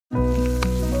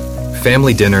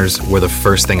Family dinners were the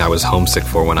first thing I was homesick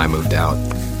for when I moved out.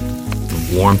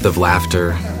 The warmth of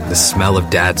laughter, the smell of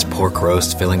Dad's pork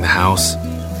roast filling the house.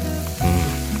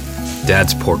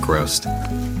 Dad's pork roast.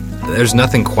 There's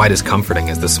nothing quite as comforting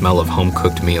as the smell of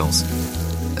home-cooked meals.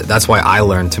 That's why I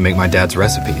learned to make my dad's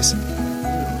recipes.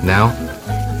 Now,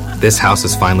 this house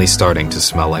is finally starting to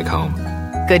smell like home.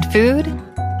 Good food,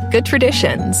 good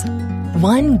traditions.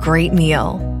 One great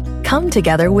meal. Come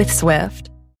together with Swift.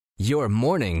 Your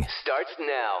morning starts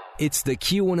now. It's the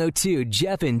Q102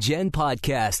 Jeff and Jen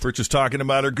podcast. We're just talking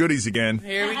about our goodies again.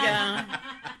 Here we go.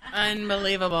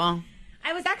 Unbelievable.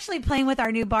 I was actually playing with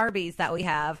our new Barbies that we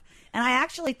have, and I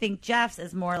actually think Jeff's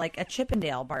is more like a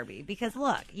Chippendale Barbie because,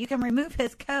 look, you can remove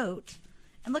his coat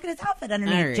and look at his outfit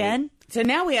underneath, Right. Jen. So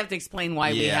now we have to explain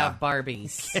why we have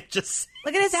Barbies. Just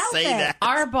Look at his outfit. say that.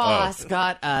 Our boss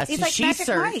got us. He's like She Magic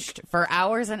searched for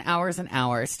hours and hours and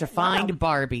hours to find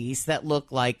Barbies that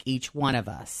look like each one of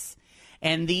us.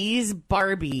 And these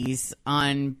Barbies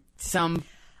on some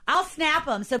I'll snap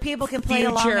them so people can play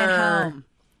along at future home.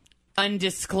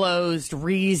 undisclosed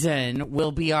reason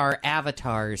will be our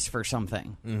avatars for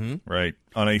something. Right.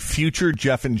 On a future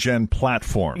Jeff and Jen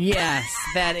platform. Yes,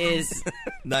 that is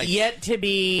Nice. yet to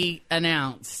be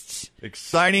announced.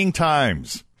 Exciting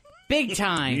times. Big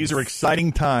time. These are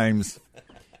exciting times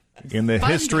in the Fun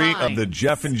history times. of the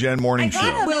Jeff and Jen morning I got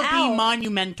show. them will out. be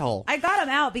monumental. I got them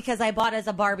out because I bought as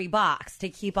a Barbie box to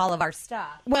keep all of our stuff.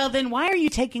 Well, then why are you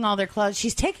taking all their clothes?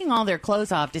 She's taking all their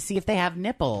clothes off to see if they have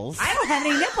nipples. I don't have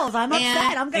any nipples. I'm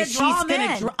upset. I'm going to and draw she's them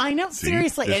gonna in. I know, See,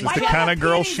 seriously. this And is Why the do I kind have of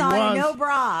girl panties she on and was. no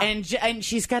bra. and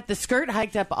she's got the skirt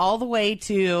hiked up all the way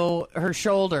to her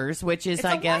shoulders, which is, It's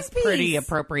I a guess, one-piece. pretty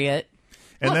appropriate.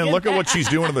 And then look at what she's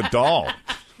doing to the doll.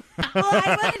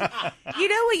 Well, you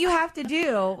know what you have to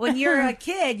do when you're a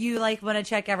kid, you like want to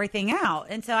check everything out.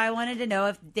 And so I wanted to know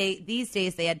if these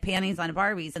days they had panties on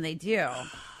Barbies, and they do.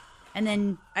 And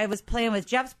then I was playing with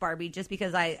Jeff's Barbie just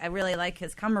because I really like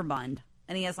his cummerbund,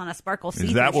 and he has on a sparkle see-through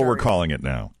Is that what we're shirt. calling it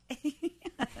now?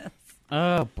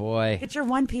 Oh, boy. It's your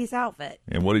one-piece outfit.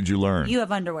 And what did you learn? You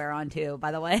have underwear on too,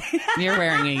 by the way. You're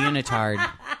wearing a unitard.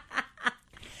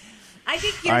 I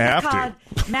think I yours have is to.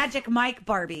 called Magic Mike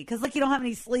Barbie because look, you don't have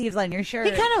any sleeves on your shirt.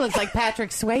 He kind of looks like Patrick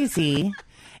Swayze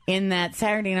in that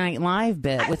Saturday Night Live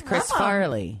bit with Chris love him.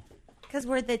 Farley. Because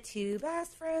we're the two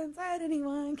best friends that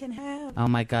anyone can have. Oh,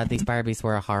 my God. These Barbies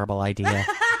were a horrible idea.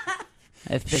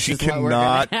 If this She is what we're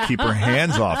gonna- cannot keep her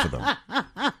hands off of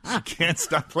them. She can't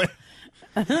stop playing.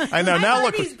 I know. My Now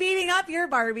look. Barbie's beating up your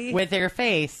Barbie. with her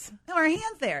face. No, her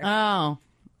hands there. Oh.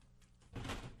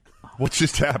 What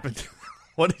just happened?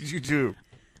 What did you do?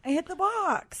 I hit the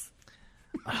box.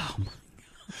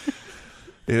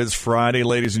 It is Friday,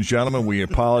 ladies and gentlemen. We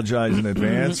apologize in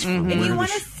advance. If you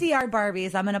want to see our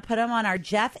Barbies, I'm going to put them on our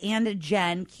Jeff and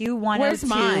Jen Q102 Where's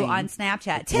mine? on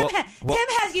Snapchat. Tim, Well-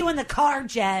 Tim has you in the car,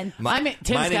 Jen. Tim's mine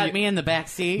got and me in the back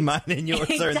seat. Mine and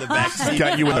yours are in the back seat.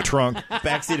 Got you in the trunk.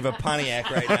 Backseat of a Pontiac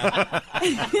right now.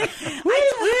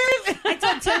 I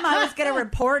told Tim I was going to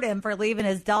report him for leaving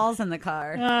his dolls in the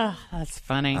car. Oh, that's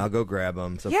funny. I'll go grab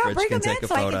them so Yeah, Fritz bring can them take in a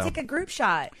so I photo. can take a group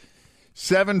shot.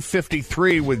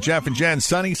 7:53 with Jeff and Jen.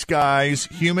 Sunny skies,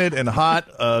 humid and hot.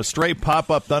 Stray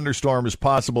pop-up thunderstorm is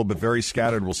possible, but very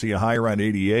scattered. We'll see a high around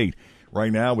 88.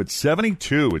 Right now, it's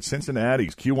 72 at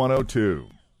Cincinnati's Q102.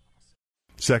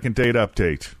 Second date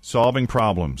update. Solving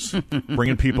problems.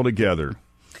 Bringing people together.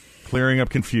 Clearing up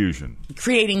confusion.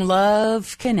 Creating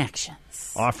love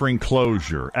connections. Offering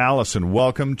closure. Allison,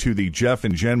 welcome to the Jeff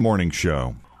and Jen Morning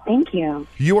Show. Thank you.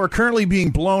 You are currently being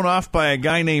blown off by a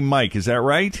guy named Mike. Is that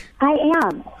right? I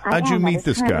am. How'd you meet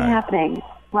this currently guy? Happening.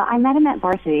 Well, I met him at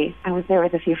varsity. I was there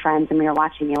with a few friends, and we were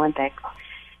watching the Olympics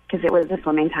because it was the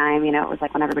swimming time. You know, it was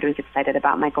like when everybody was excited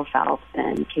about Michael Phelps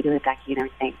and Katie Ledecky and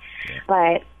everything.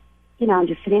 But, you know, I'm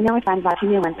just sitting there with friends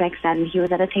watching the Olympics, and he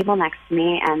was at a table next to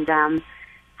me, and I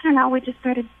don't know, we just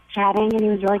started chatting, and he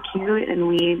was really cute, and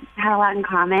we had a lot in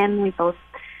common. We both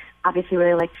obviously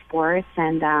really liked sports,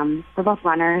 and we're both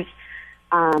runners.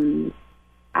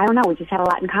 I don't know, we just had a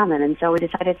lot in common, and so we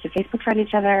decided to Facebook friend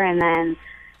each other, and then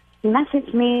he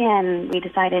messaged me, and we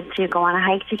decided to go on a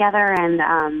hike together,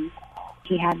 and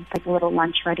he had like a little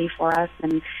lunch ready for us,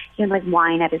 and he had like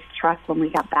wine at his truck when we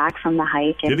got back from the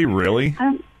hike. And, Did he really?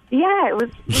 yeah, it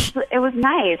was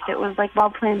nice. It was like well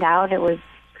planned out. It was,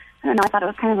 I don't know, I thought it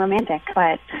was kind of romantic,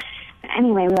 but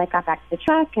anyway, we like got back to the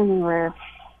truck, and we were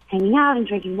hanging out and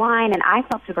drinking wine, and I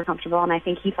felt super comfortable, and I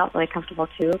think he felt really comfortable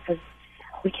too, because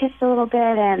we kissed a little bit,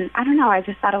 and I don't know, I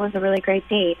just thought it was a really great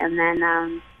date, and then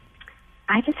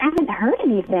I just haven't heard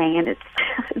anything, and it's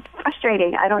it's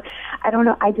frustrating. I don't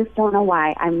know. I just don't know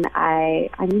why.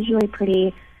 I'm usually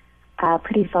pretty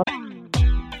social.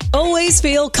 Always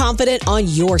feel confident on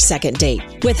your second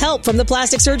date. With help from the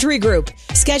Plastic Surgery Group.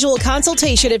 Schedule a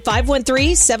consultation at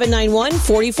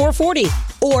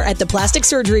 513-791-4440 or at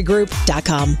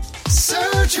theplasticsurgerygroup.com.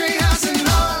 Surgery has an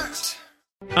art.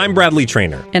 I'm Bradley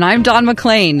Trainer. And I'm Don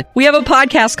McClain. We have a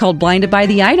podcast called Blinded by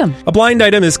the Item. A blind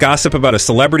item is gossip about a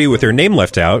celebrity with their name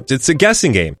left out. It's a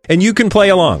guessing game, and you can play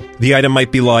along. The item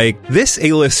might be like, this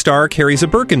A-list star carries a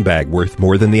Birkin bag worth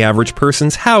more than the average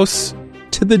person's house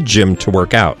to the gym to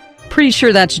work out. Pretty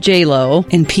sure that's J-Lo.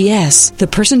 And P.S. the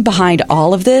person behind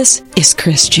all of this is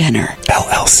Kris Jenner,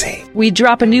 LLC. We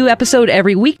drop a new episode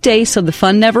every weekday so the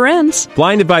fun never ends.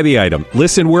 Blinded by the Item.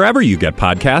 Listen wherever you get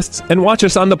podcasts and watch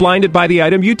us on the Blinded by the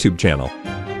Item YouTube channel.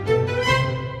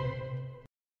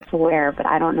 Aware, but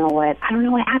I don't know what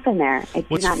happened there. I do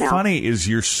What's not know. funny is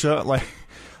you're so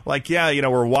like, yeah, you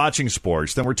know, we're watching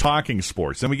sports, then we're talking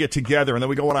sports, then we get together, and then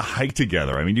we go on a hike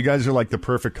together. I mean, you guys are like the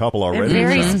perfect couple already. They're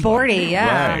very it sounds sporty, like.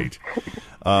 yeah. Right.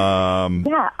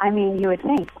 Yeah, I mean, you would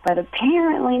think, but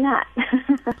apparently not.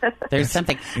 There's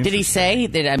something. Did he say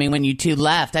that? I mean, when you two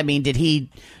left, I mean, did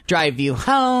he drive you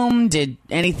home? Did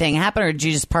anything happen, or did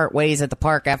you just part ways at the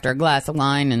park after a glass of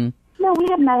wine? And No, we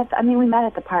met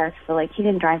at the park, so like he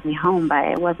didn't drive me home, but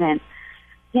it wasn't.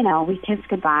 You know, we kissed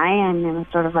goodbye, and it was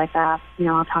sort of like a, you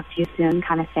know, I'll talk to you soon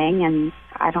kind of thing. And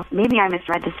maybe I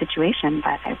misread the situation,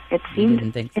 but it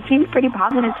seemed pretty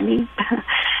positive to me.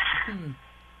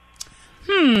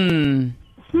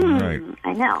 Right.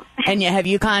 I know. And have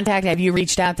you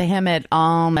reached out to him at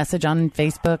all? Message on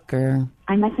Facebook or?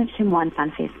 I messaged him once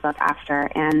on Facebook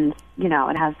after, and you know,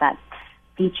 it has that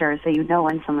feature so you know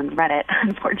when someone's read it.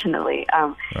 Unfortunately,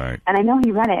 Right. And I know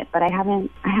he read it, but I haven't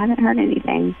heard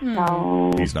anything.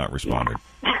 So He's not responded.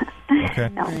 Yeah. Okay.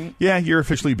 No. Yeah, you're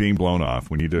officially being blown off.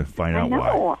 We need to find out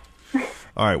why.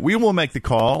 All right, we will make the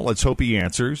call. Let's hope he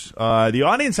answers. The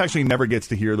audience actually never gets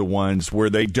to hear the ones where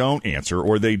they don't answer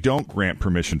or they don't grant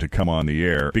permission to come on the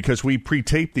air because we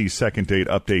pre-tape these second date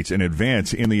updates in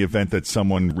advance in the event that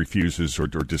someone refuses or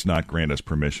does not grant us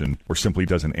permission or simply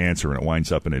doesn't answer and it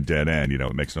winds up in a dead end. You know,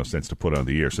 it makes no sense to put on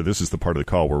the air. So this is the part of the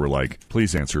call where we're like,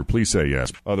 please answer, please say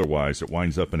yes. Otherwise, it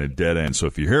winds up in a dead end. So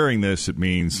if you're hearing this, it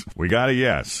means we got a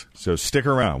yes. So stick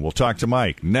around. We'll talk to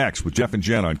Mike next with Jeff and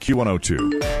Jen on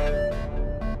Q102.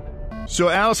 So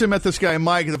Allison met this guy,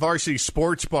 Mike, at the Varsity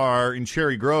Sports Bar in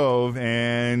Cherry Grove,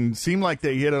 and seemed like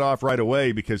they hit it off right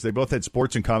away because they both had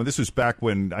sports in common. This was back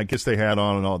when I guess they had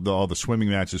on all the swimming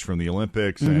matches from the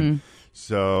Olympics, and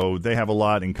so they have a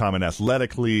lot in common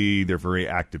athletically. They're very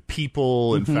active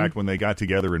people. In fact, when they got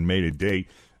together and made a date,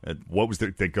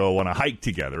 they go on a hike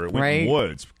together at Winton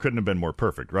Woods. Couldn't have been more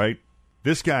perfect, right?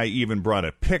 This guy even brought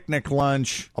a picnic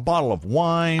lunch, a bottle of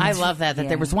wine. I love that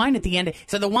there was wine at the end.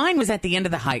 So the wine was at the end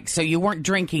of the hike, so you weren't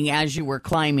drinking as you were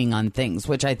climbing on things,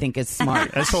 which I think is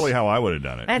smart. That's totally how I would have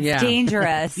done it. That's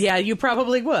dangerous. Yeah, you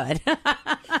probably would.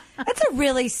 That's a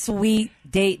really sweet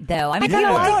date, though. I mean, Yeah.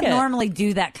 people I don't like it. normally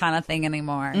do that kind of thing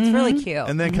anymore. It's really cute.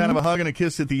 And then kind of a hug and a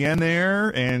kiss at the end there,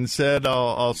 and said,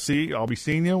 I'll be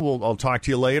seeing you. I'll talk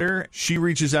to you later. She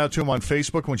reaches out to him on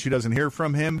Facebook when she doesn't hear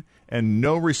from him, and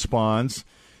no response.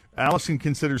 Allison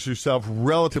considers herself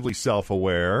relatively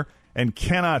self-aware and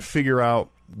cannot figure out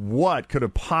what could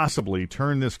have possibly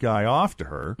turned this guy off to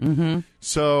her.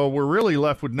 So we're really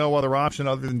left with no other option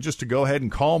other than just to go ahead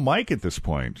and call Mike at this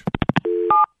point.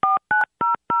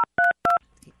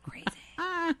 Crazy.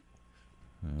 All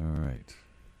right.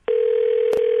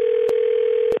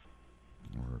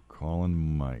 We're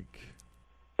calling Mike.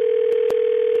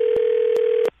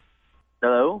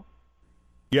 Hello?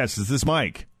 Yes, is this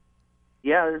Mike?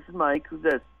 Yeah, this is Mike. Who's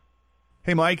this?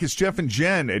 Hey, Mike, it's Jeff and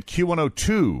Jen at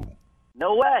Q102.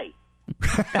 No way.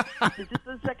 Is this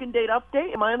the second date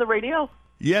update? Am I on the radio?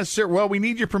 Yes, sir. Well, we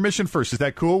need your permission first. Is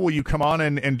that cool? Will you come on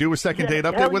and do a second date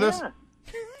update hell with us?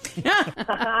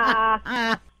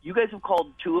 You guys have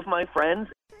called two of my friends?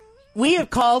 We have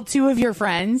called two of your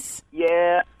friends.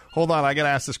 Yeah. Hold on, I got to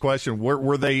ask this question.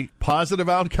 Were they positive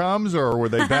outcomes or were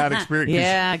they bad experiences?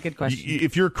 Yeah, good question.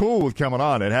 If you're cool with coming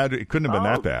on, it couldn't have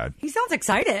been that bad. He sounds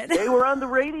excited. They were on the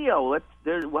radio.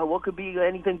 What could be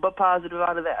anything but positive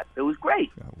out of that? It was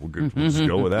great. We'll just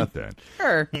go with that then.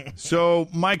 Sure. So,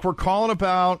 Mike, we're calling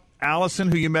about Allison,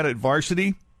 who you met at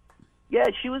Varsity. Yeah,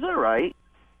 she was all right.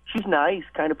 She's nice,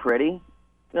 kind of pretty.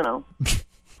 You know,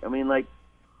 I mean, like,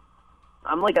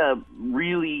 I'm like a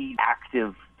really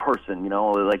active person, you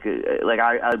know, like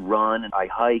I run and I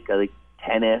hike, I like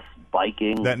tennis,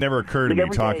 biking. That never occurred to me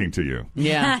talking to you.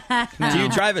 Yeah. Do you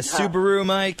drive a Subaru,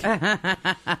 Mike?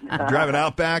 Drive an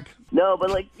Outback? No, but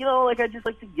like, you know, like I just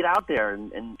like to get out there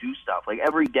and do stuff like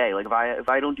every day. Like if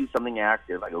I don't do something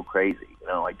active, I go crazy. You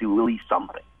know, I do really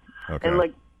something. Okay. And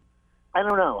like, I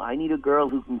don't know. I need a girl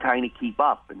who can kind of keep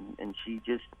up, and she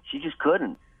just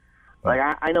couldn't. Like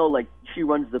I know, like she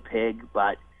runs the pig,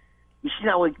 but she's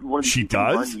not like one of the She people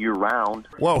who does? run year round.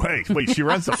 Whoa, hey, wait, she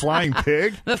runs the flying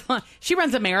pig? She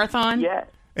runs a marathon? Yeah.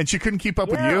 And she couldn't keep up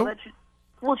with Yeah, you?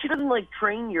 well, she doesn't like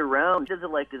train year round. She does it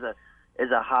like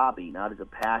as a hobby, not as a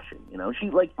passion. You know, she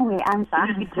like. Oh, wait, I'm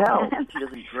sorry. You can tell she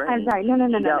doesn't train. I'm sorry. No.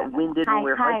 She got winded and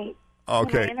wear high.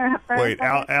 Okay. Can I interrupt for a Wait,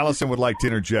 second? Allison would like to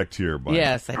interject here. But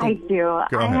Yes, I do. Go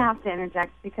I ahead. have to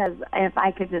interject because if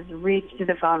I could just reach to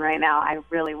the phone right now, I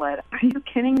really would. Are you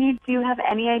kidding me? Do you have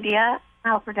any idea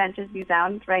how pretentious you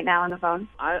sound right now on the phone?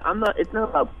 I'm not. It's not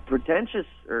about pretentious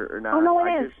or not. Oh, no,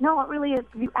 I it is. No, it really is.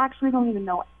 You actually don't even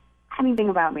know anything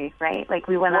about me, right? Like,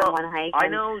 we went on one hike, I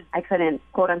and know. I couldn't,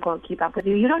 quote-unquote, keep up with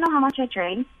you. You don't know how much I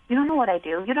train. You don't know what I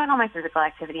do. You don't know my physical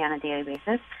activity on a daily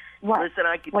basis. What? Listen,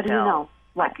 I could What tell. do you know?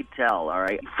 I could tell, all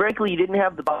right? Frankly, you didn't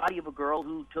have the body of a girl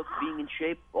who took being in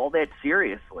shape all that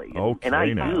seriously. Okay, and I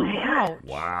now. do.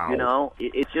 Wow. You know,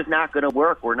 it's just not going to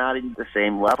work. We're not in the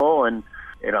same level, and,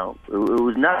 you know, it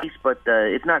was nice, but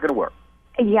it's not going to work.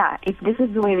 Yeah, if this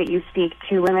is the way that you speak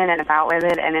to women and about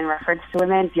women and in reference to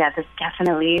women, yeah, this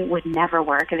definitely would never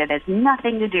work, and it has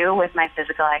nothing to do with my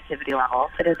physical activity level.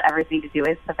 It has everything to do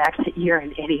with the fact that you're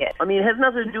an idiot. I mean, it has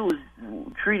nothing to do with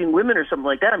treating women or something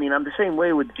like that. I mean, I'm the same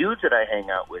way with dudes that I hang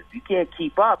out with. You can't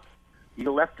keep up.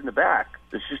 You're left in the back.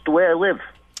 It's just the way I live.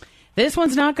 This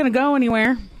one's not going to go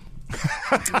anywhere.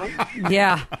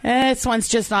 Yeah. This one's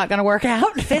just not going to work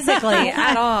out. Physically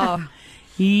at all.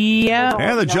 Yeah.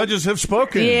 And the judges have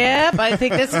spoken. Yep, I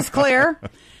think this is clear.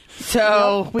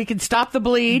 So we can stop the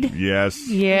bleed. Yes.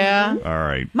 Yeah. All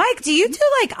right. Mike, do you do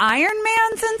like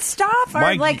Ironmans and stuff? Or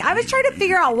Mike- like, I was trying to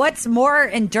figure out what's more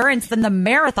endurance than the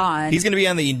marathon. He's going to be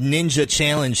on the Ninja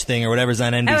Challenge thing or whatever's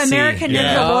on NBC. American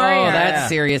Ninja Warrior. Oh, that's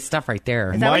serious stuff right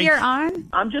there. Is that what you're on?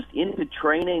 I'm just into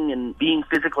training and being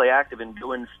physically active and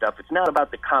doing stuff. It's not about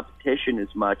the competition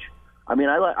as much. I mean,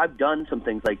 I've done some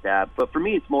things like that, but for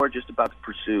me, it's more just about the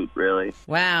pursuit, really.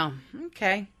 Wow.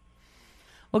 Okay.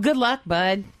 Well, good luck,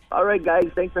 bud. All right, guys.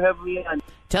 Thanks for having me on.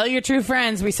 Tell your true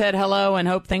friends we said hello and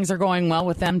hope things are going well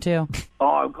with them, too. Oh,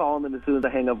 I'm calling them as soon as I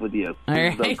hang up with you. All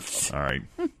right. All right.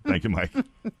 Thank you, Mike.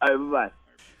 All right,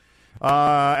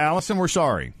 bye. Allison, we're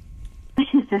sorry.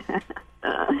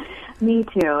 Me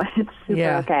too. It's super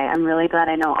Yeah. okay. I'm really glad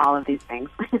I know all of these things.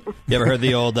 You ever heard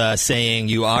the old saying,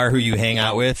 you are who you hang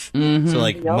out with? Mm-hmm. So,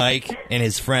 like, Mike and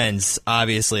his friends,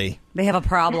 obviously, They have a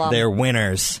problem. they're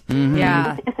winners.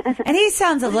 Yeah. And he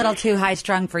sounds a little too high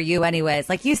strung for you, anyways.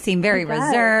 Like, you seem very He does.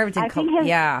 reserved and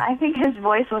I think his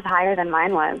voice was higher than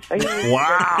mine was. Are you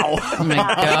Wow. Oh, my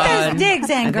God. Get those digs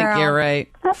in, I girl. think you're right.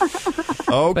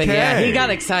 Okay. But yeah, he got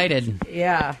excited.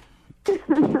 Yeah. All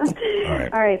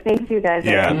right. Thanks, you guys.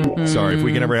 Yeah. Sorry. If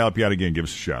we can ever help you out again, give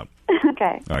us a shout.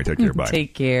 Okay. All right. Take care. Bye.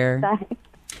 Take care. Bye.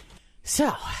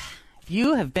 So, if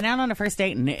you have been out on a first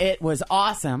date and it was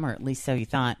awesome, or at least so you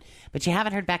thought, but you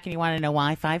haven't heard back and you want to know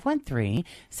why,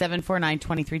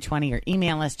 513-749-2320 or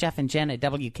email us, Jeff and Jen at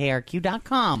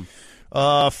WKRQ.com.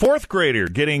 Fourth grader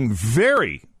getting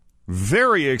very,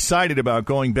 very excited about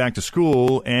going back to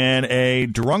school, and a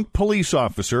drunk police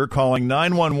officer calling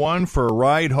 911 for a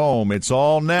ride home. It's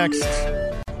all next.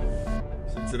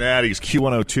 Cincinnati's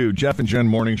Q102, Jeff and Jen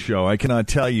Morning Show. I cannot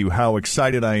tell you how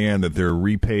excited I am that they're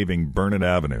repaving Burnett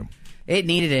Avenue. It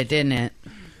needed it, didn't it?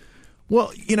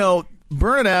 Well, you know,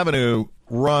 Burnett Avenue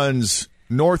runs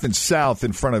north and south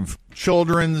in front of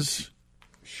Children's,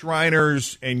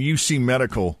 Shriners, and UC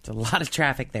Medical. It's a lot of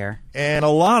traffic there. And a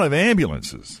lot of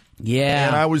ambulances. Yeah.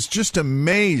 And I was just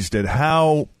amazed at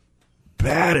how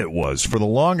bad it was for the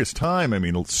longest time. I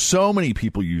mean, so many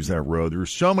people use that road. There are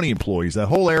so many employees. That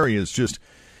whole area is just,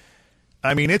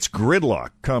 I mean, it's gridlock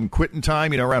come quitting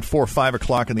time, around 4 or 5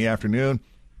 o'clock in the afternoon.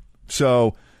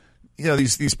 So,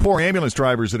 these poor ambulance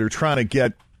drivers that are trying to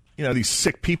get, these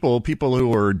sick people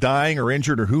who are dying or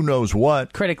injured or who knows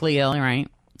what. Critically ill, right?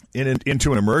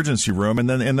 Into an emergency room. And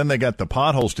then they got the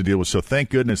potholes to deal with. So thank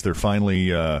goodness they're finally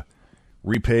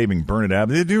repaving Burnett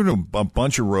Avenue. They're doing a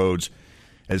bunch of roads,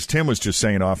 as Tim was just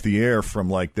saying off the air, from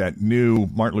like that new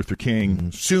Martin Luther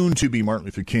King, soon to be Martin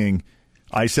Luther King,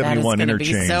 I-71 That is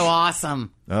interchange. be so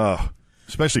awesome. Oh,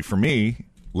 especially for me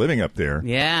living up there.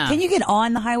 Yeah. Can you get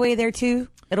on the highway there, too?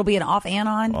 It'll be an off and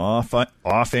on? Off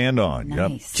and on.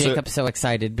 Nice. Yep. Jacob's so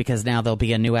excited because now there'll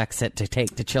be a new exit to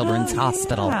take to Children's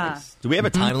Hospital. Yeah. Do we have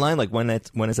a timeline? Like, when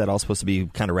is that all supposed to be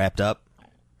kind of wrapped up?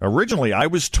 Originally, I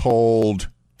was told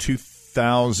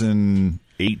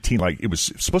 2018, like it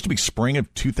was supposed to be spring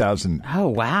of 2018. Oh,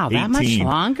 wow. That much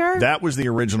longer? That was the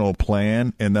original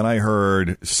plan. And then I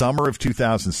heard summer of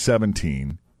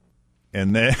 2017.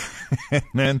 And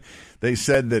then They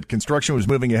said that construction was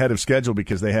moving ahead of schedule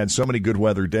because they had so many good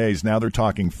weather days. Now they're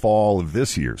talking fall of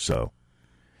this year. So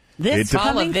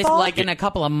like in a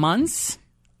couple of months?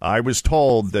 I was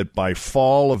told that by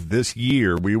fall of this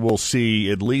year, we will see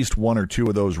at least one or two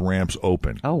of those ramps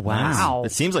open. Oh, wow.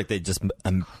 It seems like they just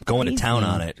going to town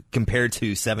on it compared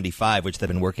to 75, which they've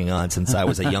been working on since I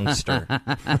was a youngster.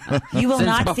 You will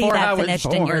not see before I that was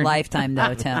finished in your born. lifetime,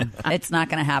 though, Tim. It's not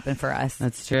going to happen for us.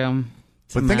 That's true.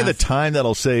 But think of the time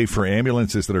that'll save for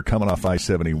ambulances that are coming off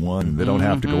I-71. They don't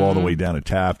have to go all the way down to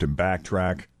Taft and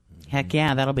backtrack. Heck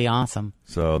yeah, that'll be awesome.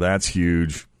 So that's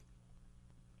huge.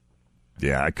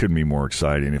 Yeah, it couldn't be more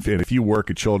exciting. If you work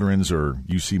at Children's or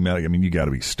UC Medical, I mean, you got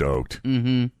to be stoked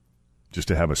just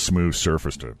to have a smooth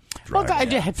surface to drive.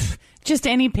 Well, just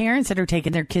any parents that are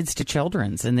taking their kids to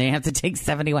Children's and they have to take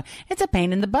 71. It's a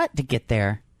pain in the butt to get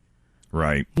there.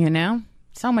 Right. You know?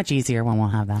 So much easier when we'll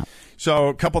have that. So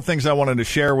a couple things I wanted to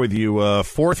share with you. A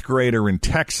fourth grader in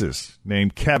Texas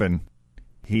named Kevin,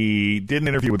 he did an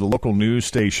interview with a local news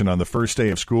station on the first day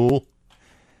of school.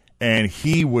 And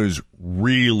he was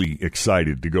really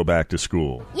excited to go back to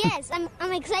school. Yes,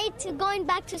 I'm excited to going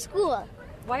back to school.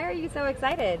 Why are you so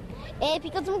excited?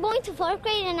 Because I'm going to 4th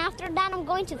grade, and after that I'm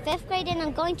going to 5th grade, and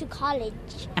I'm going to college.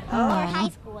 Or high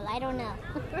school, I don't know.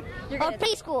 Or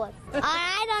preschool.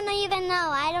 I don't even know.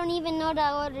 I don't even know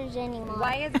the orders anymore.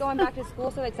 Why is going back to school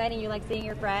so exciting? You like seeing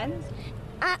your friends?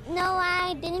 No,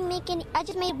 I didn't make any. I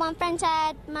just made one friend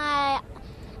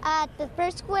at the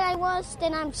first school I was,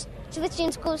 then I'm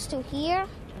switching schools to here.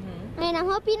 And I'm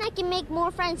hoping I can make more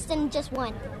friends than just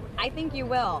one. I think you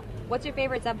will. What's your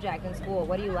favorite subject in school?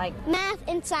 What do you like? Math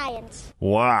and science.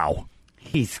 Wow.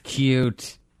 He's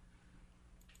cute.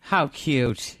 How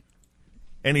cute.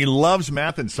 And he loves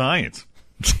math and science.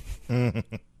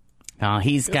 Oh,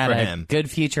 he's got a good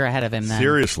future ahead of him then.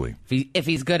 Seriously. If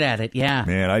he's good at it, yeah.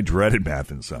 Man, I dreaded math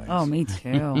and science. Oh, me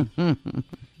too.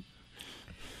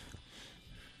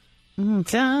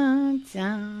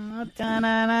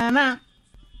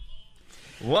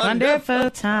 Wonderful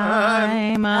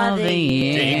time of the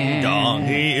year. Ding dong.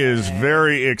 He is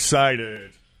very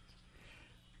excited.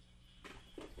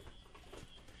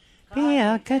 Be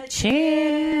a good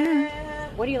cheer.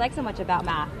 What do you like so much about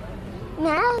math?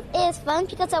 Math is fun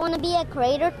because I want to be a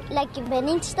creator, like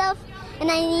inventing stuff.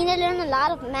 And I need to learn a lot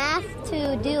of math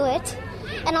to do it.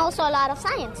 And also a lot of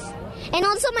science. And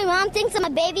also my mom thinks I'm a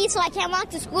baby, so I can't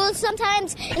walk to school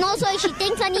sometimes. And also she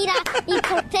thinks I need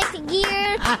protective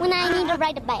gear when I need to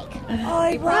ride a bike. Oh,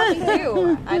 you probably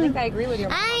do. I think I agree with your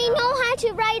mom. I know how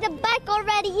to ride a bike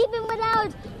already, even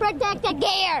without protective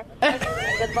gear.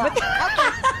 Good luck.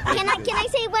 Can I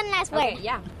say one last word? Okay,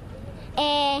 yeah.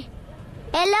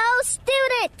 Hello,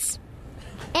 students.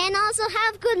 And also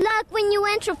have good luck when you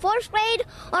enter 4th grade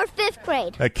or 5th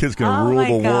grade. That kid's going to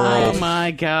rule the world. Oh,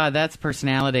 my God. That's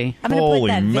personality. I'm going to put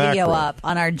that video mackerel. up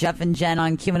on our Jeff and Jen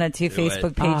on Q102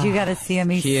 Facebook page. Oh, you got to see him.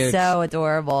 He's cute. so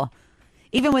adorable.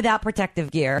 Even without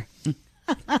protective gear.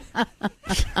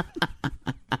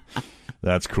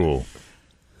 That's cool.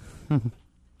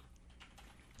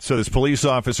 So this police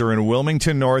officer in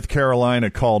Wilmington, North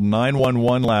Carolina called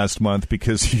 911 last month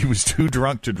because he was too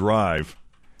drunk to drive.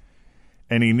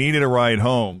 And he needed a ride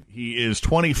home. He is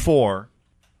 24,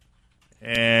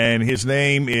 and his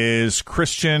name is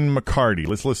Christian McCarty.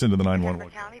 Let's listen to the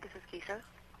 911. County, this is Keisha.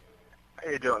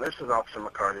 How you doing? This is Officer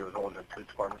McCarty with the Holden Police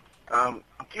Department.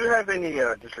 Do you have any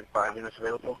District 5 units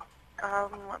available?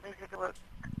 Let me take a look.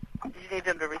 Do you need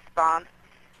them to respond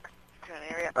to an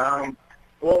area?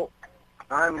 Well,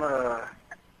 I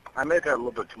may have got a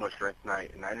little bit too much drink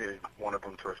tonight, and I needed one of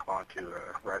them to respond to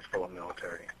Riceville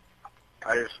Military.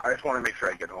 I just want to make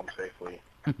sure I get home safely.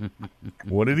 I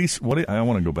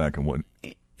want to go back and what?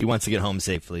 He wants to get home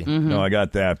safely. Mm-hmm. No, I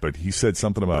got that, but he said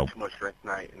something about Too much drink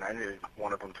tonight, and I needed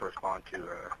one of them to respond to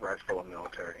Riceville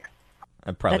Military.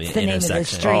 Probably That's the an name of the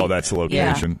intersection. street. Oh, that's the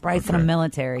location. Yeah, Bryson Okay.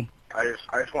 Military. I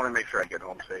just want to make sure I get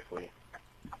home safely.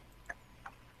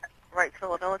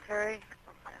 Wrightsville Military?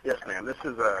 Yes, ma'am. This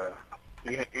is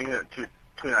Unit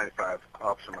 295,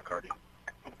 Officer McCarty.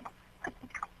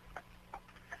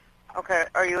 Okay,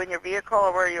 are you in your vehicle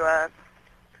or where are you at?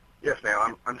 Yes,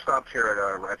 ma'am. I'm stopped here at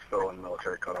Wrightsville and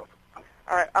Military Cutoff.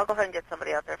 All right, I'll go ahead and get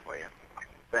somebody out there for you.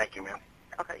 Thank you, ma'am.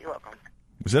 Okay, you're welcome.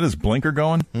 Was that his blinker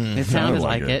going? It sounded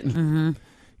like it. Mm-hmm.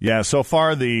 Yeah, so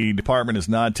far the department has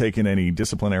not taken any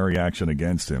disciplinary action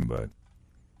against him, but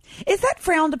Is that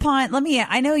frowned upon?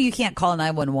 I know you can't call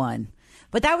 911,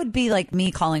 but that would be like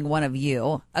me calling one of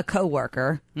you, a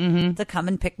coworker, to come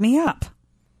and pick me up.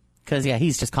 Because, yeah,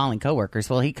 he's just calling coworkers.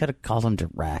 Well, he could have called them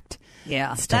direct.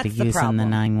 Yeah, Instead that's of the using problem. the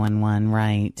 911,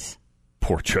 right.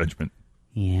 poor judgment.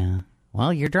 Yeah.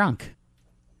 Well, you're drunk.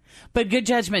 But good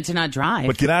judgment to not drive.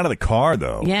 But get out of the car,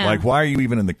 though. Yeah. Like, why are you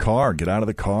even in the car? Get out of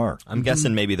the car. I'm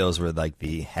guessing maybe those were like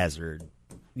the hazard.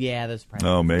 Yeah, those probably.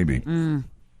 Oh, maybe.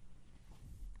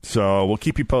 So we'll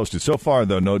keep you posted. So far,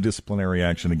 though, no disciplinary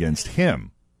action against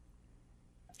him.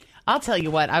 I'll tell you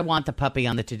what, I want the puppy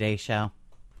on the Today Show.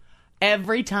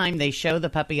 Every time they show the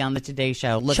puppy on the Today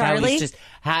Show, look Charlie?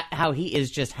 how he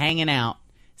is just hanging out.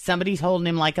 Somebody's holding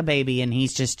him like a baby, and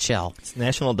he's just chill. It's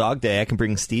National Dog Day. I can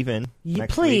bring Steven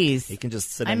next please. week. He can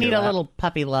just sit I in need your a lap. little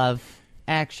puppy love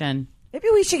action. Maybe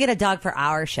we should get a dog for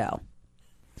our show.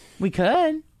 We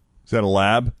could. Is that a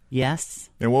lab? Yes.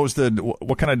 And what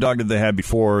kind of dog did they have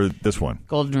before this one?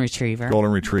 Golden Retriever.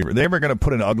 Golden Retriever. They ever going to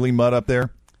put an ugly mutt up there?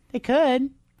 They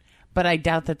could, but I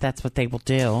doubt that that's what they will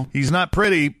do. He's not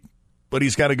pretty, but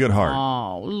he's got a good heart.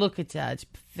 Oh, look at that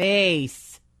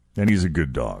face. And he's a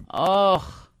good dog.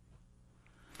 Oh.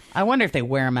 I wonder if they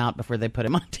wear him out before they put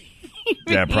him on TV.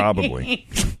 Yeah, probably.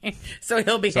 So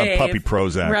he'll It's on behave. puppy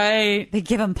Prozac. Right. They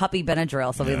give him puppy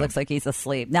Benadryl so he looks like he's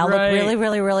asleep. Now Right. look really,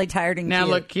 really, really tired and Now cute.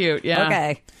 look cute, yeah.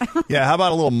 Okay. Yeah, how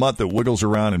about a little mutt that wiggles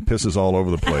around and pisses all over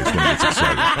the place when he gets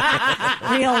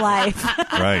excited? Real life.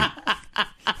 Right.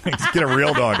 Let's get a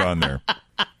real dog on there.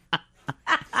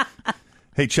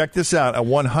 Hey, check this out. A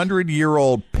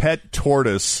 100-year-old pet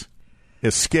tortoise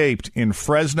escaped in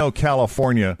Fresno,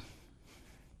 California,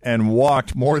 and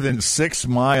walked more than 6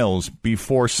 miles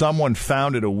before someone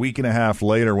found it a week and a half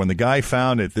later. When the guy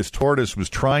found it, this tortoise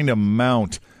was trying to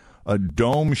mount a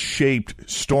dome-shaped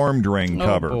storm drain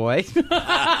cover. Oh, boy.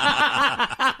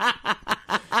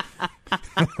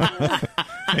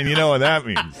 And you know what that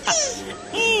means.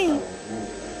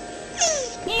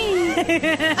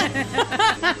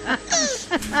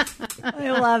 I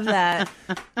love that.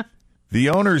 The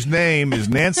owner's name is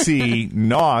Nancy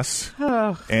Noss,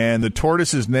 Oh. and the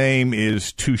tortoise's name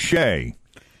is Touche.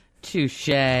 Touche.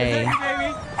 I'm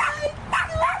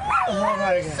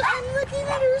looking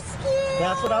at her skin.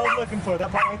 That's what I was looking for,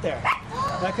 that part right there.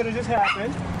 That could have just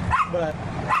happened, but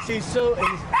she's so...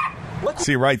 What's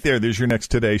See, right there, there's your next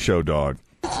Today Show dog.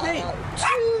 its name?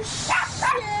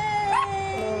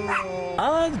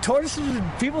 The tortoises,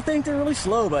 people think they're really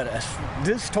slow, but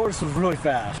this tortoise was really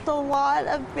fast. A lot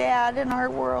of bad in our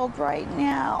world right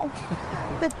now,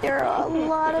 but there are a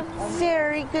lot of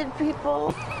very good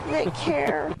people that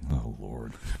care. Oh,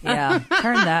 Lord. Yeah,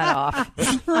 turn that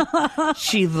off.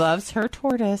 She loves her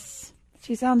tortoise.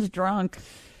 She sounds drunk.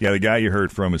 Yeah, the guy you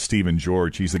heard from is Stephen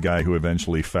George. He's the guy who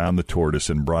eventually found the tortoise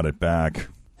and brought it back.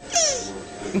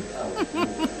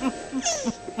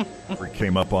 Or he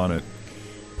came up on it.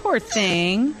 Poor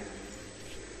thing.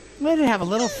 Let it have a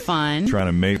little fun. Trying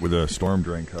to mate with a storm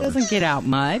drain cover. Doesn't get out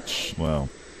much, Well,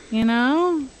 you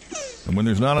know? and when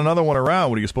there's not another one around,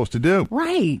 what are you supposed to do?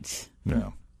 Right.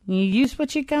 No. You use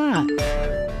what you got.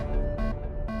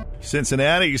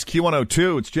 Cincinnati's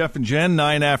Q102. It's Jeff and Jen,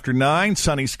 9 after 9.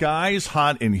 Sunny skies,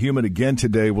 hot and humid again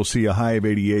today. We'll see a high of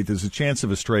 88. There's a chance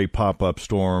of a stray pop-up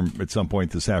storm at some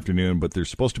point this afternoon, but they're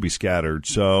supposed to be scattered.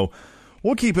 So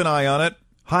we'll keep an eye on it.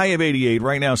 High of 88.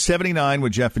 Right now, 79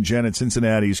 with Jeff and Jen at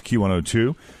Cincinnati's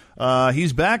Q102.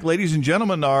 He's back, ladies and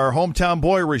gentlemen. Our hometown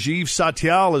boy, Rajiv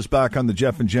Satyal, is back on the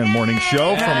Jeff and Jen Morning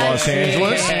Show from Los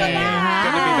Angeles.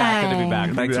 Good to be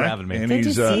back. Thanks for having me. And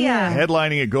he's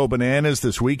headlining at Go Bananas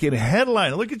this weekend.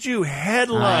 Headline. Look at you,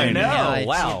 headlining. I know. It's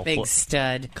Wow. a big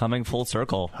stud. Coming full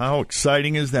circle. How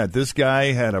exciting is that? This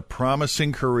guy had a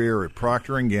promising career at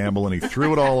Procter & Gamble, and he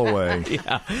threw it all away.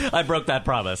 Yeah, I broke that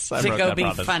promise. To go be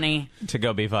funny. To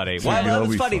go be funny. To Well, go it was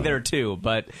be funny funny. there too,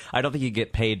 but I don't think you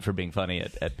get paid for being funny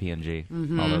at P&G.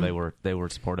 Mm-hmm. Although they were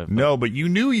supportive. No, but you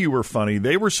knew you were funny.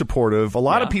 They were supportive. A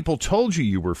lot of people told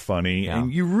you were funny,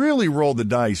 and you really rolled the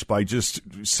dice by just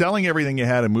selling everything you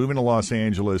had and moving to Los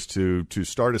Angeles to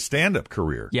start a stand-up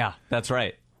career. Yeah, that's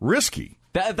right. Risky.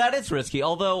 That is risky.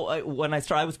 Although when I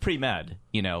started, I was pre-med,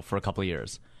 for a couple of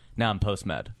years. Now I'm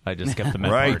post-med. I just skipped the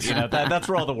med Right. part. That's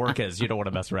where all the work is. You don't want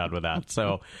to mess around with that.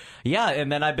 So, yeah,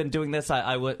 and then I've been doing this.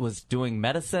 I was doing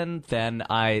medicine. Then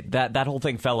that whole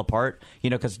thing fell apart,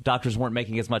 because doctors weren't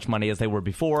making as much money as they were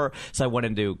before. So I went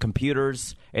into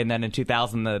computers. And then in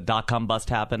 2000, the dot-com bust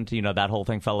happened. That whole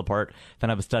thing fell apart. Then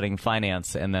I was studying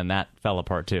finance, and then that fell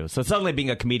apart, too. So suddenly being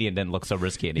a comedian didn't look so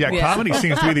risky anymore. Yeah, comedy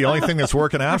seems to be the only thing that's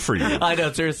working out for you. I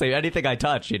know, seriously. Anything I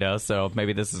touch, so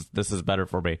maybe this is better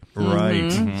for me. Right.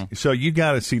 Mm-hmm. So you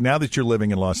got to see, now that you're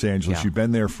living in Los Angeles, you've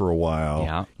been there for a while,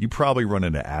 Yeah. you probably run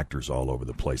into actors all over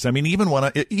the place. I mean, even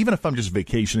if I'm just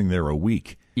vacationing there a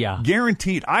week, Yeah.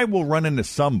 Guaranteed, I will run into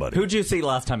somebody. Who'd you see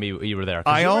last time you were there?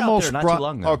 'Cause I you were out almost there not brought. too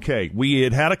long ago. Okay, we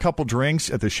had a couple drinks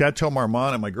at the Chateau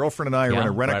Marmont, and my girlfriend and I are going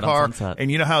to rent a right on car. Sunset. And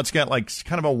you know how it's got like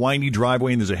kind of a windy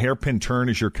driveway, and there's a hairpin turn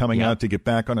as you're coming out to get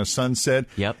back on a Sunset.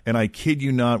 Yep. And I kid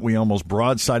you not, we almost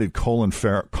broadsided Colin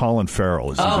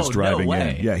Farrell as he was driving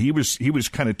way. in. Yeah, he was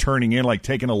kind of turning in, like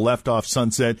taking a left off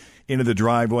Sunset into the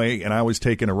driveway, and I was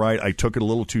taking a right. I took it a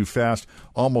little too fast,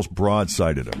 almost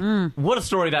broadsided him. What a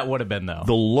story that would have been, though.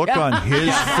 The look on his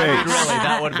face. Really,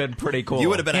 that would have been pretty cool. You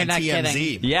would have been You're on not TMZ.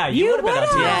 kidding. Yeah, you would have been on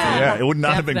TMZ. Yeah, it would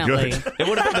not have been good. It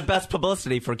would have been the best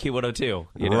publicity for Q102.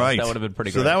 You know? Right. That would have been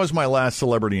pretty So great. that was my last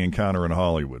celebrity encounter in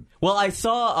Hollywood. Well, I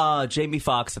saw Jamie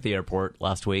Foxx at the airport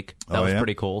last week. That Oh, was yeah?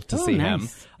 pretty cool to Oh, see nice. him.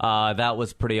 That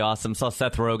was pretty awesome. Saw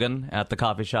Seth Rogen at the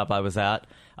coffee shop I was at.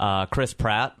 Chris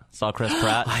Pratt. Saw Chris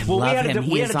Pratt. I well, love we had him. A,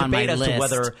 He we had is a on debate my as to list.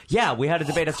 whether we had a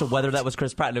debate as to whether that was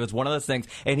Chris Pratt, and it was one of those things.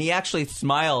 And he actually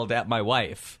smiled at my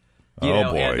wife. You Oh,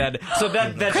 know, boy. And then Chris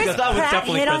she goes, that was Pratt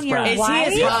definitely hit Chris on your Pratt. wife?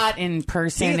 Is he as hot in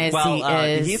person as he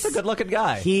is? He's a good-looking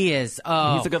guy. He is.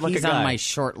 Oh, He's a good-looking he's guy. on my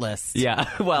short list. Yeah,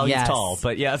 well, Yes. he's tall,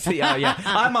 but yes, yeah.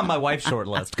 I'm on my wife's short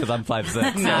list because I'm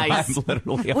 5'6". Nice. So I'm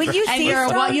literally. Will you And see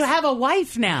you have a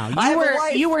wife now. I have a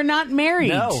wife. You were not married.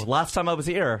 No, last time I was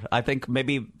here, I think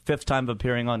maybe fifth time of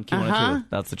appearing on Q102. Uh-huh.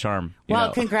 That's the charm. you Well,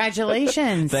 know.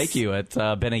 congratulations. Thank you. It's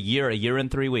been a year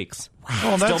and 3 weeks.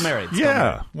 Well, Still married. Still Yeah.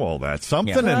 married. Well, that's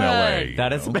something Yeah. in L.A.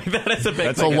 That is a big That's a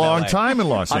thing in long LA. time in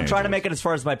Los I'm Angeles. trying to make it as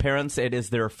far as my parents. It is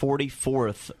their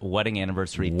 44th wedding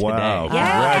anniversary Wow. today.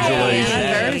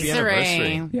 Congratulations.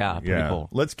 Anniversary. Yeah, pretty Yeah. cool.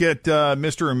 Let's get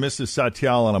Mr. and Mrs.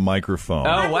 Satyal on a microphone.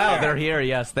 Oh, wow, they're here.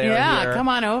 Yes, they are Yeah, here. come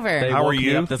on over. They How woke are me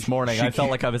you? up this morning. I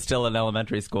felt like I was still in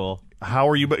elementary school. How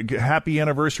are you? Happy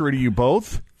anniversary to you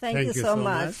both. Thank you so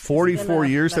much. 44 It's been a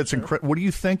years. That's pleasure. incredible. What do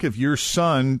you think of your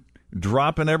son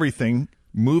dropping everything,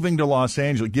 moving to Los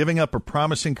Angeles, giving up a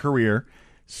promising career,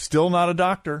 still not a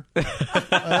doctor?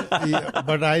 Yeah,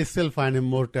 but I still find him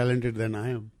more talented than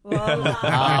I am.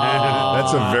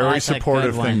 That's a very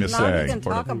supportive thing to Now say. we can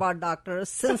talk about doctors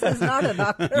since he's not a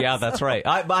doctor. Yeah, that's right.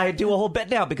 I do a whole bit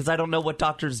now because I don't know what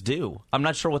doctors do. I'm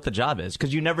not sure what the job is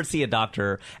because you never see a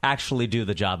doctor actually do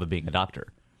the job of being a doctor.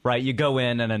 Right, you go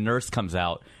in and a nurse comes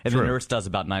out, and True. the nurse does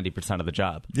about 90% of the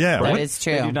job. Yeah, right? that is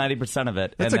true. They do 90% of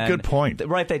it. That's and a then- good point.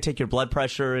 Right, they take your blood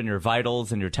pressure and your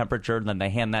vitals and your temperature, and then they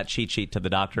hand that cheat sheet to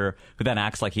the doctor, who then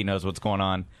acts like he knows what's going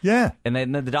on. Yeah. And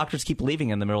then the doctors keep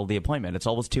leaving in the middle of the appointment. It's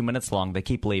always 2 minutes long. They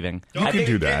keep leaving. You can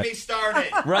do that.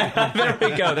 started. Right, there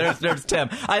we go. There's Tim.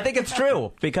 I think it's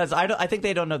true because I think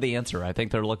they don't know the answer. I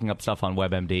think they're looking up stuff on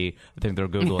WebMD. I think they're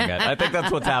Googling it. I think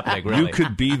that's what's happening, really. You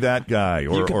could be that guy,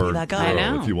 or You could be that guy.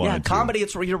 girl, if you wanted Yeah, to. comedy,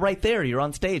 you're right there. You're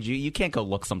on stage. You can't go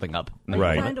look something up.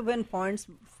 Right. Trying to win points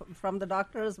from the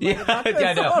doctors. by Yeah, the doctors.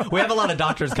 I know. We have a lot of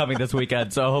doctors coming this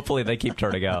weekend, so hopefully they keep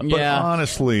turning out. But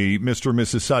honestly, Mr. and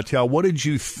Mrs. Satyal, what did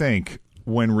you think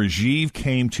when Rajiv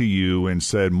came to you and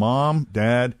said, Mom,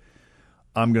 Dad,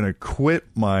 I'm going to quit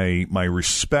my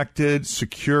respected,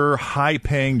 secure,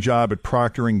 high-paying job at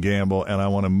Procter & Gamble, and I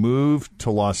want to move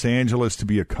to Los Angeles to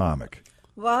be a comic?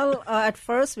 Well, at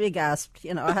first we gasped.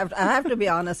 You know, I have to be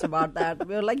honest about that.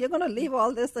 We were like, "You're going to leave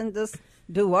all this and just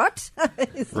do what?"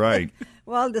 It's Right. like,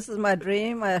 well, this is my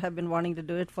dream. I have been wanting to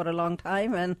do it for a long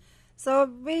time, and so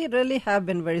we really have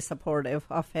been very supportive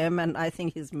of him, and I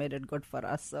think he's made it good for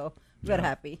us. So we're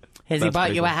happy. Has he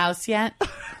bought you a house yet?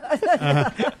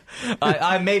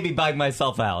 I may be buying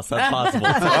myself a house. That's possible.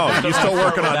 Oh, you're still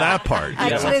working on that part. Yeah,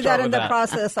 let's Actually, start they're in with the that.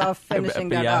 process of finishing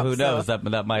that Yeah, up. who knows? So.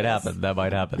 That might happen. That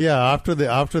might happen. Yeah, after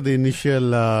the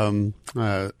initial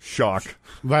shock.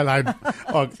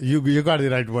 Well, you got the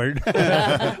right word.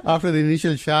 After the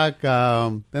initial shock,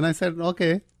 then I said,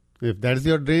 okay, if that's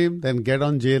your dream, then get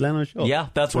on Jay Leno show. Yeah,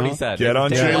 that's what he said. Get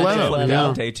on Day Jay one, Leno. Jay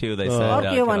Yeah. Day 2, they Or said. Or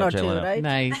get on Q102, Jay Leno. right?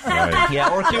 Nice. Right. Yeah,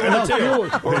 or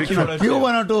Q102. Or Q102.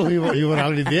 Q102, you were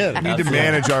already there. We need to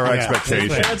manage our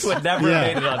expectations. Parents would never Yeah.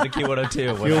 have made it on the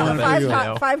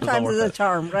Q102. Five times is a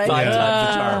charm, right? Five times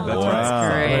the charm. That's Wow.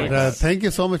 right. But, thank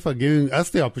you so much for giving us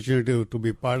the opportunity to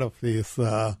be part of this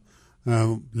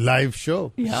live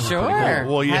show. Yeah. Sure.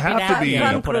 Well, you Happy to have to be.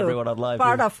 Fun Put crew. everyone on live.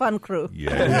 Part of fun crew.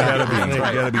 Yeah, you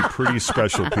gotta be pretty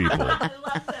special people.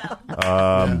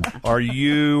 Are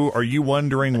you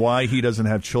wondering why he doesn't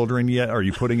have children yet? Are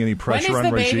you putting any pressure When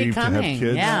on is the baby Rajiv to have coming?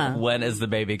 kids? Yeah. When is the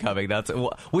baby coming?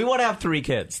 We want to have 3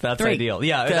 kids. That's 3. ideal.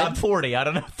 Yeah, Good. I'm 40. I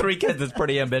don't know. 3 kids is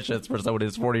pretty ambitious for someone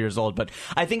who's 40 years old. But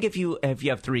I think if you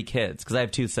have 3 kids, because I have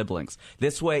 2 siblings,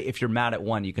 this way, if you're mad at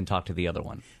one, you can talk to the other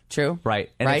one. True. Right.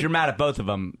 And Right. if you're mad at both of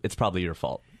them, it's probably your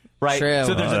fault. Right. True.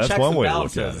 So there's a That's checks one and way to look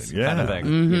at balances it. Yeah. kind of thing.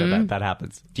 Mm-hmm. You know, that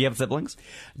happens. Do you have siblings?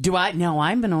 Do I? No,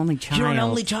 I'm an only child. You're an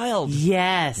only child.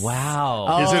 Yes.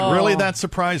 Wow. Is it really that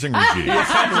surprising,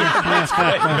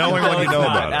 Rajiv? Knowing what you know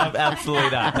about it.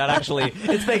 Absolutely not. That actually,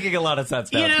 it's making a lot of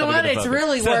sense now. You know what? It's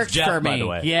really Says worked Jeff, for me. by the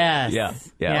way. Yes.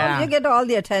 Yeah. Well, you get all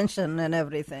the attention and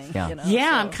everything. Yeah. You know,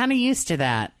 Yeah, I'm kind of used to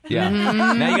that. Yeah.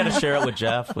 Mhm. Now you got to share it with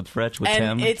Jeff, with Fritch, with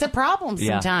And Tim. it's a problem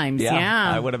sometimes.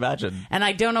 Yeah. I would imagine. And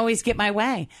I don't always get my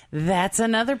way. That's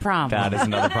another problem. That is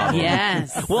another problem.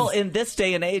 Yes. Well, in this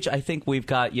day and age, I think we've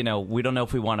got, we don't know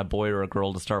if we want a boy or a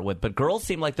girl to start with, but girls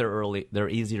seem like they're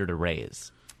easier to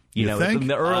raise. You think? in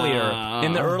the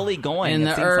early going. In it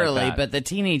the seems like early, that. but the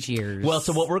teenage years. Well,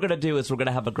 so what we're going to do is we're going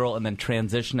to have a girl and then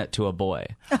transition it to a boy.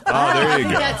 Oh, there you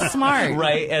go. That's smart.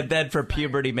 Right, and then for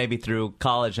puberty, maybe through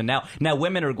college. And now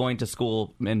women are going to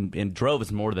school in droves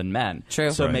more than men.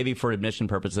 True. So Right. maybe for admission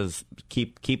purposes,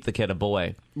 keep the kid a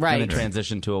boy. Right. And then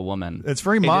transition to a woman. It's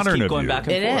very And just modern keep of going you. back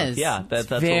and It forth. is. Yeah, that's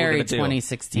what very we're going to do.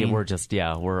 2016.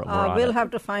 Yeah, we're on we'll it.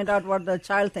 have to find out what the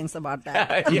child thinks about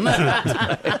that.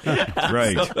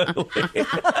 Right.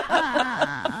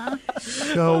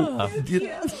 So,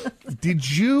 did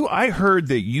you? I heard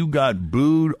that you got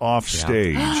booed off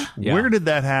stage. Yeah. Where did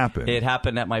that happen? It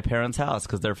happened at my parents' house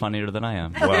because they're funnier than I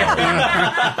am. Wow.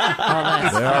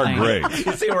 They are great.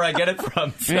 You see where I get it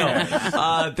from.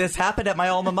 So, this happened at my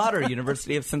alma mater,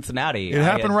 University of Cincinnati. It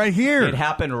happened right here. It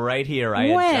happened right here. I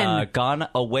had gone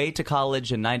away to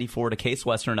college in '94 to Case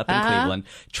Western up in Cleveland,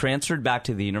 transferred back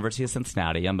to the University of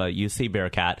Cincinnati. I'm a UC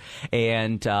Bearcat,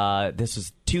 and this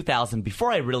was 2000,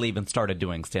 before I really even started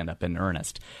doing stand-up in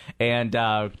earnest. And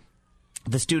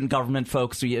the student government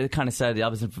folks kind of said I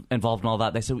was involved in all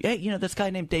that. They said, hey, this guy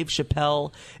named Dave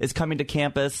Chappelle is coming to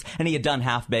campus, and he had done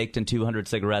Half-Baked and 200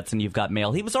 Cigarettes and You've Got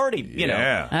Mail. He was already,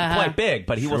 quite big,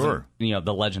 but he wasn't,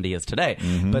 the legend he is today.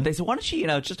 Mm-hmm. But they said, why don't you,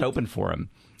 just open for him?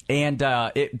 And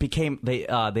it became, they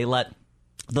let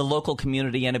the local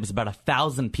community in. It was about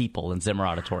 1,000 people in Zimmer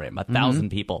Auditorium, 1,000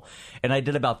 people. And I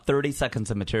did about 30 seconds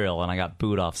of material, and I got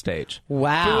booed off stage.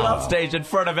 Wow. Booed off stage in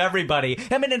front of everybody.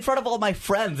 I mean, in front of all my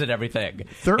friends and everything.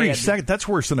 30 seconds? That's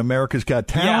worse than America's Got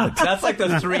Talent. Yeah, that's like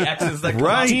the 3 X's that come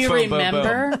Right. out. Do you Boom, boom, boom.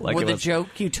 remember Like with it the was-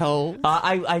 joke you told?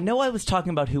 I know I was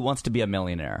talking about Who Wants to Be a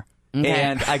Millionaire. Okay.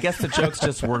 And I guess the jokes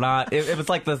just were not. It was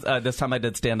like this time I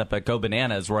did stand up at Go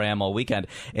Bananas, where I am all weekend,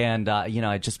 and I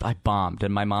bombed,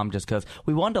 and my mom just goes,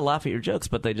 "We wanted to laugh at your jokes,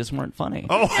 but they just weren't funny."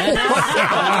 Oh,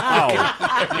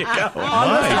 wow. There you go.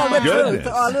 Always tell the goodness. truth.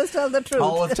 Always tell the truth.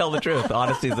 Always tell the truth.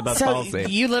 Honesty is the best So policy.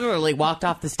 you literally walked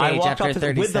off the I stage walked after off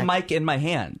 30 with seconds. the mic in my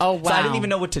hand. Oh, wow. So I didn't even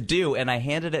know what to do, and I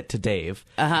handed it to Dave.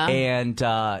 And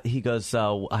he goes,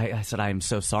 I said, "I am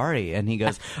so sorry." And he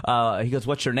goes,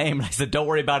 "What's your name?" And I said, "Don't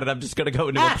worry about it. I'm just going to go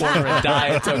into a corner and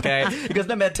die. It's okay." He goes,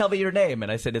 "No, man, tell me your name."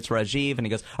 And I said, "It's Rajiv." And he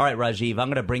goes, "All right, Rajiv, I'm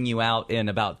going to bring you out in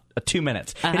about 2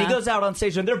 minutes." And he goes out on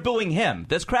stage, and they're booing him.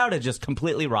 This crowd is just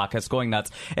completely raucous, going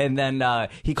nuts. And then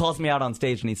he calls me out on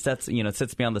stage, and he sits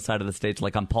me on the side of the stage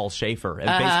like I'm Paul Schaefer, and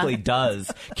basically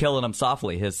does Killing 'Em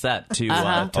Softly, his set to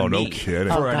Oh, no me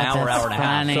kidding. for an God, hour that's and a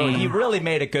half. funny. So he really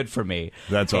made it good for me.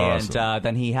 That's awesome. And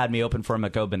then he had me open for him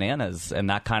at Go Bananas, and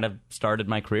that kind of started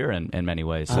my career in many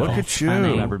ways. So Look at you. He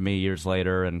remembered me years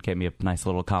later and gave me a nice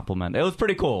little compliment. It was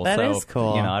pretty cool. That so, is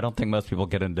cool. I don't think most people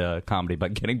get into comedy,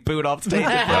 but getting booed off stage in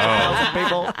front of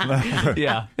 1,000 people,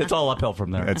 yeah, it's all uphill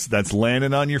from there. That's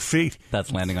landing on your feet.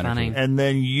 That's landing on your funny. feet. And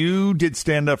then you did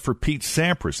stand up for Pete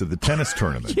Sampras at the tennis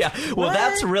tournament. Yeah, well,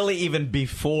 that's really even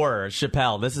before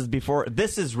Chappelle.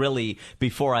 This is really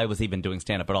before I was even doing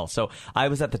stand up at all. So I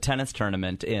was at the tennis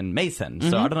tournament in Mason.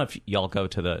 So I don't know if y'all go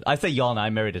to the. I say y'all, and I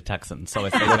married a Texan, so I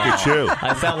say Look at you.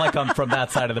 I sound like I'm from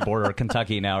that side of the border,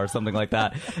 Kentucky now, or something like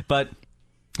that. But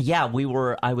yeah,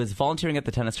 I was volunteering at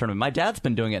the tennis tournament. My dad's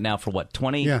been doing it now for what,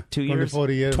 22 years? 24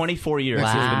 years. 24 years Wow.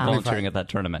 he's been 25. volunteering at that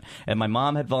tournament. And my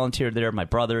mom had volunteered there, my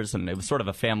brothers, and it was sort of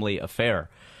a family affair.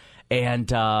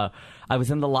 And I was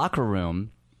in the locker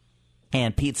room,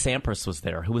 and Pete Sampras was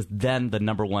there, who was then the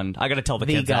number one. I got to tell the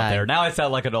kids guy. out there. Now I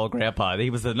sound like an old grandpa. He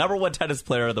was the number one tennis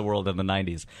player in the world in the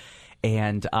 90s.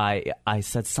 And I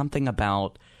said something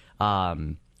about,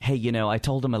 hey, I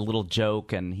told him a little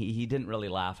joke, and he didn't really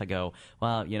laugh. I go,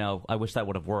 well, I wish that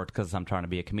would have worked because I'm trying to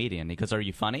be a comedian. He goes, are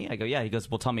you funny? I go, yeah. He goes,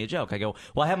 well, tell me a joke. I go,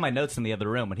 well, I have my notes in the other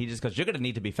room. And he just goes, you're going to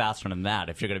need to be faster than that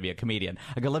if you're going to be a comedian.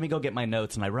 I go, let me go get my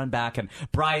notes. And I run back, and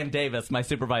Brian Davis, my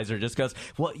supervisor, just goes,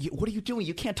 what are you doing?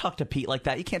 You can't talk to Pete like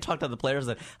that. You can't talk to the players.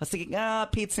 And I was thinking,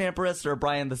 Pete Sampras or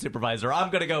Brian, the supervisor.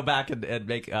 I'm going to go back and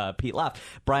make Pete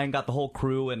laugh. Brian got the whole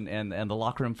crew and the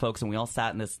locker room folks, and we all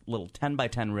sat in this little 10 by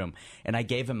 10 room. And I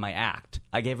gave him my act.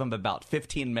 I gave him about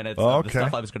 15 minutes of the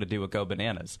stuff I was going to do with Go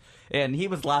Bananas. And he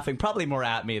was laughing probably more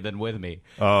at me than with me.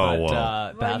 Oh,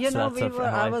 but,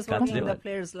 I was working in the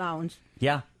Players Lounge.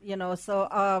 Yeah.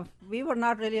 So we were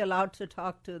not really allowed to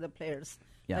talk to the players.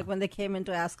 Yeah. Like when they came in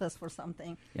to ask us for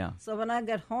something. Yeah. So when I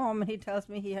get home, he tells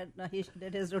me he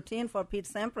did his routine for Pete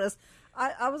Sampras.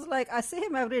 I was like, I see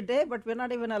him every day, but we're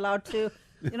not even allowed to,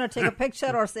 take a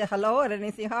picture or say hello or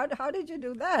anything. How did you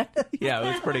do that? Yeah,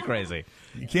 it was pretty crazy.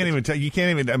 You can't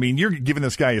even. I mean, you're giving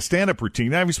this guy a stand-up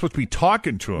routine. Now you're supposed to be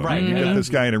talking to him. Right. You got this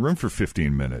guy in a room for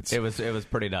 15 minutes. It was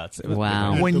pretty nuts. It was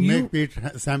wow. When to make Pete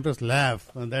Sampras laugh,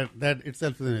 that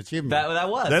itself is an achievement.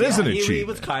 That is an achievement. He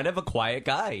was kind of a quiet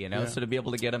guy, So to be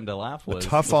able to get him to laugh was a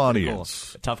tough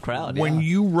audience, cool. A tough crowd. When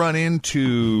you run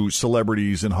into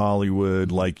celebrities in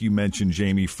Hollywood, like you mentioned,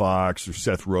 Jamie Foxx or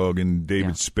Seth Rogen,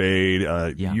 David Spade,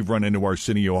 you've run into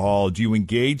Arsenio Hall. Do you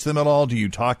engage them at all? Do you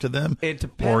talk to them? It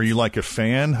depends. Or are you like a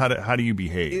fan? How do you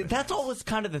behave? That's always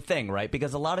kind of the thing, right?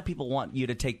 Because a lot of people want you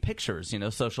to take pictures.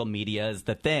 Social media is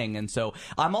the thing. And so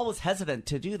I'm always hesitant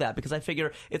to do that because I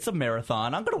figure it's a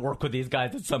marathon. I'm going to work with these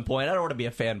guys at some point. I don't want to be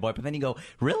a fanboy. But then you go,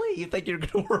 really? You think you're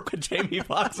going to work with Jamie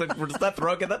Foxx and Seth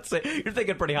Rogen? You're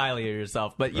thinking pretty highly of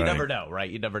yourself. But you never know, right?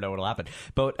 You never know what will happen.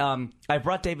 But I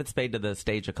brought David Spade to the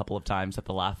stage a couple of times at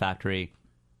the Laugh Factory.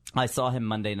 I saw him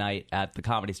Monday night at the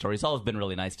Comedy Store. He's always been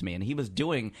really nice to me, and he was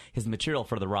doing his material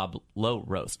for the Rob Lowe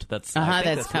roast. That's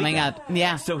coming up.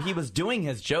 Yeah. So he was doing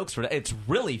his jokes for. It's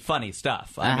really funny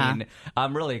stuff. I mean,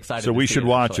 I'm really excited. So to we see should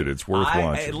watch it. It's worth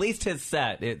watching. At least his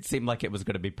set. It seemed like it was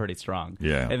going to be pretty strong.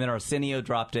 Yeah. And then Arsenio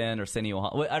dropped in. Arsenio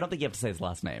Hall. I don't think you have to say his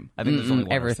last name. I think there's only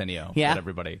one Arsenio that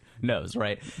everybody knows,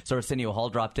 right? So Arsenio Hall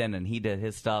dropped in, and he did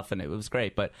his stuff, and it was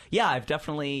great. But yeah, I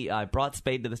brought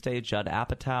Spade to the stage. Judd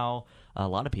Apatow. A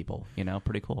lot of people,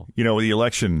 pretty cool. With the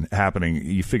election happening,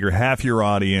 you figure half your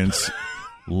audience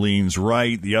leans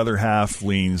right, the other half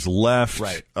leans left.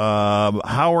 Right.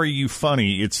 How are you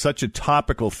funny? It's such a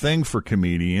topical thing for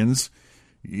comedians.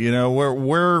 Where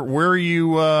are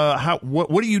you? What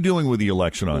are you doing with the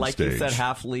election on stage? Like you said,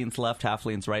 half leans left, half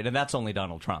leans right, and that's only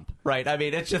Donald Trump, right? I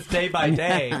mean, it's just day by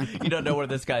day. You don't know where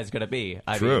this guy's going to be.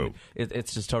 I mean,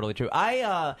 it's just totally true.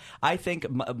 I think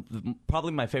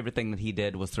probably my favorite thing that he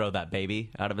did was throw that baby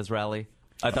out of his rally.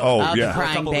 The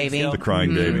crying baby. The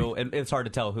crying baby. And it's hard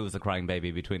to tell who was the crying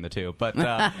baby between the two, but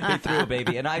he threw a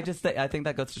baby, and I think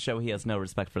that goes to show he has no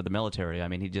respect for the military. I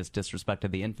mean, he just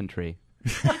disrespected the infantry.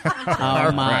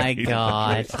 Oh my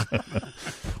God!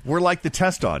 We're like the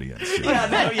test audience.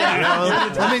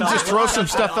 Let me just throw some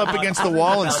stuff up against the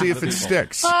wall and see if it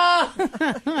sticks.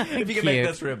 If you can make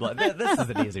this room, this is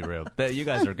an easy room. You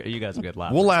guys are good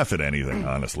laughers. We'll laugh at anything,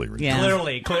 honestly. Yeah.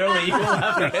 Clearly, you will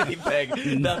laugh at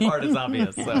anything. That part is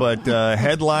obvious. So. But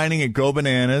headlining at Go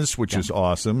Bananas, which is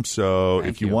awesome. So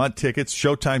if you want tickets,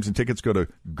 showtimes and tickets, go to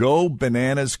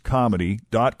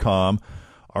GoBananasComedy.com.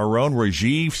 Our own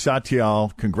Rajiv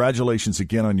Satyal, congratulations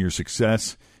again on your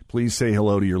success. Please say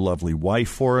hello to your lovely wife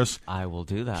for us. I will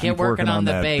do that. Keep working on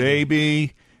the that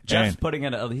baby. Jeff's putting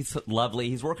in he's lovely.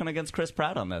 He's working against Chris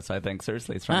Pratt on this, I think.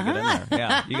 Seriously, he's trying to get in there.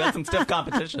 Yeah, you got some stiff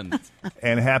competition.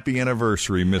 And happy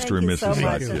anniversary, Mr. and Mrs.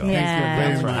 Satyal.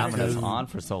 Thanks for having us on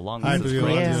for so long. Hi to you,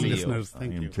 great to all see listeners. you.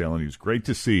 Thank you. I'm telling you, it's great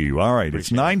to see you. All right,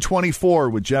 it's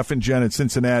 9:24 with Jeff and Jen at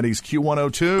Cincinnati's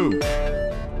Q102.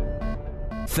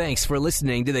 Thanks for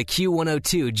listening to the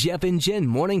Q102 Jeff and Jen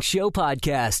Morning Show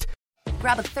podcast.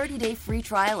 Grab a 30-day free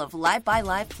trial of Live by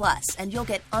Live Plus, and you'll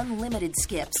get unlimited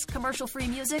skips, commercial-free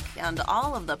music, and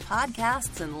all of the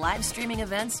podcasts and live streaming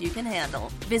events you can handle.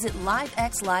 Visit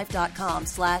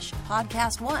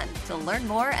livexlive.com/podcast1 to learn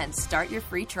more and start your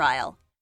free trial.